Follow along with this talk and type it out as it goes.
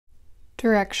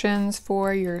Directions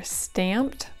for your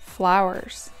stamped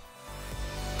flowers.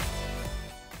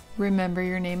 Remember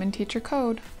your name and teacher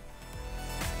code.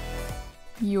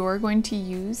 You're going to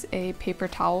use a paper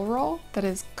towel roll that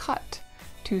is cut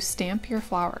to stamp your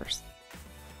flowers.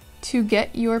 To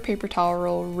get your paper towel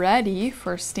roll ready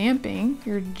for stamping,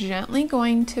 you're gently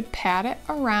going to pat it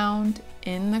around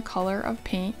in the color of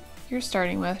paint you're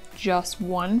starting with, just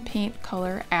one paint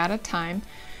color at a time.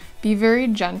 Be very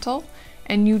gentle,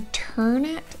 and you turn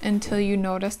it until you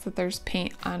notice that there's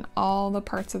paint on all the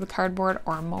parts of the cardboard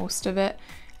or most of it.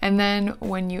 And then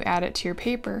when you add it to your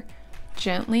paper,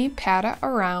 gently pat it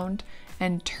around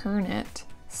and turn it,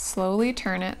 slowly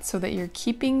turn it so that you're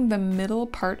keeping the middle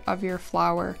part of your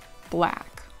flower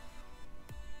black.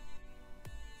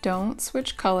 Don't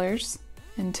switch colors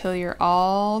until you're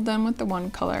all done with the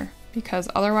one color, because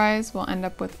otherwise we'll end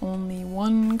up with only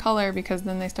one color because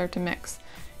then they start to mix.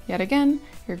 Yet again,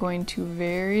 you're going to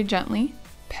very gently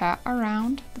pat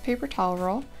around the paper towel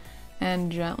roll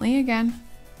and gently again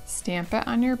stamp it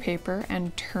on your paper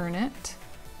and turn it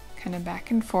kind of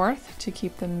back and forth to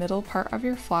keep the middle part of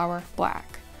your flower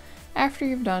black. After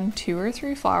you've done 2 or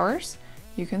 3 flowers,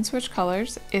 you can switch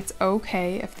colors. It's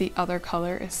okay if the other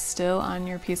color is still on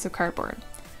your piece of cardboard.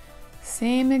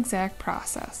 Same exact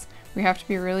process. We have to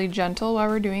be really gentle while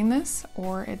we're doing this,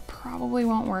 or it probably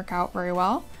won't work out very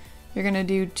well. You're gonna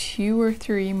do 2 or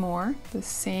 3 more the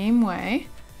same way,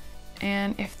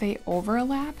 and if they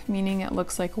overlap, meaning it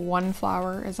looks like one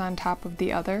flower is on top of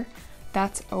the other,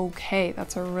 that's okay.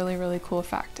 That's a really, really cool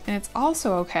effect. And it's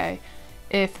also okay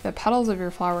if the petals of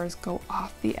your flowers go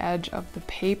off the edge of the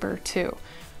paper too.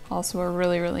 Also a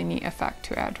really, really neat effect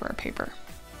to add to our paper.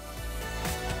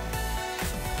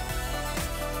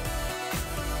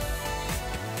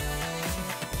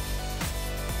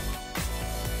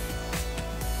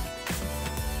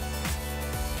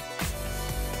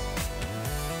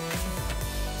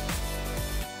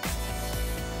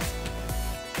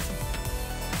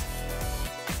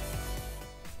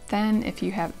 Then if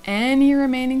you have any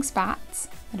remaining spots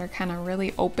that are kind of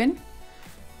really open,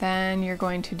 then you're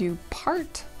going to do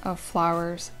part of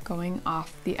flowers going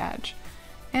off the edge.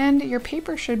 And your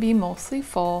paper should be mostly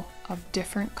full of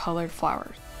different colored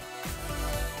flowers.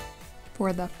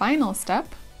 For the final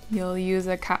step, you'll use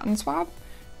a cotton swab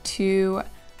to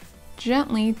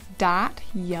gently dot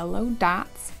yellow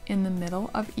dots in the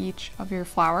middle of each of your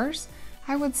flowers.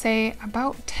 I would say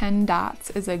about 10 dots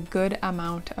is a good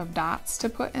amount of dots to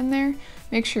put in there.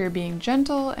 Make sure you're being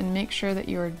gentle and make sure that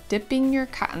you're dipping your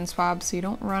cotton swab so you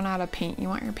don't run out of paint. You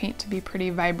want your paint to be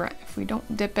pretty vibrant. If we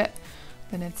don't dip it,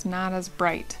 then it's not as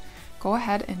bright. Go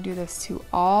ahead and do this to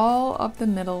all of the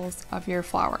middles of your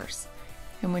flowers.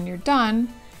 And when you're done,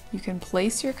 you can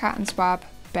place your cotton swab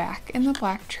back in the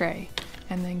black tray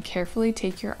and then carefully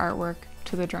take your artwork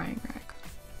to the drying rack.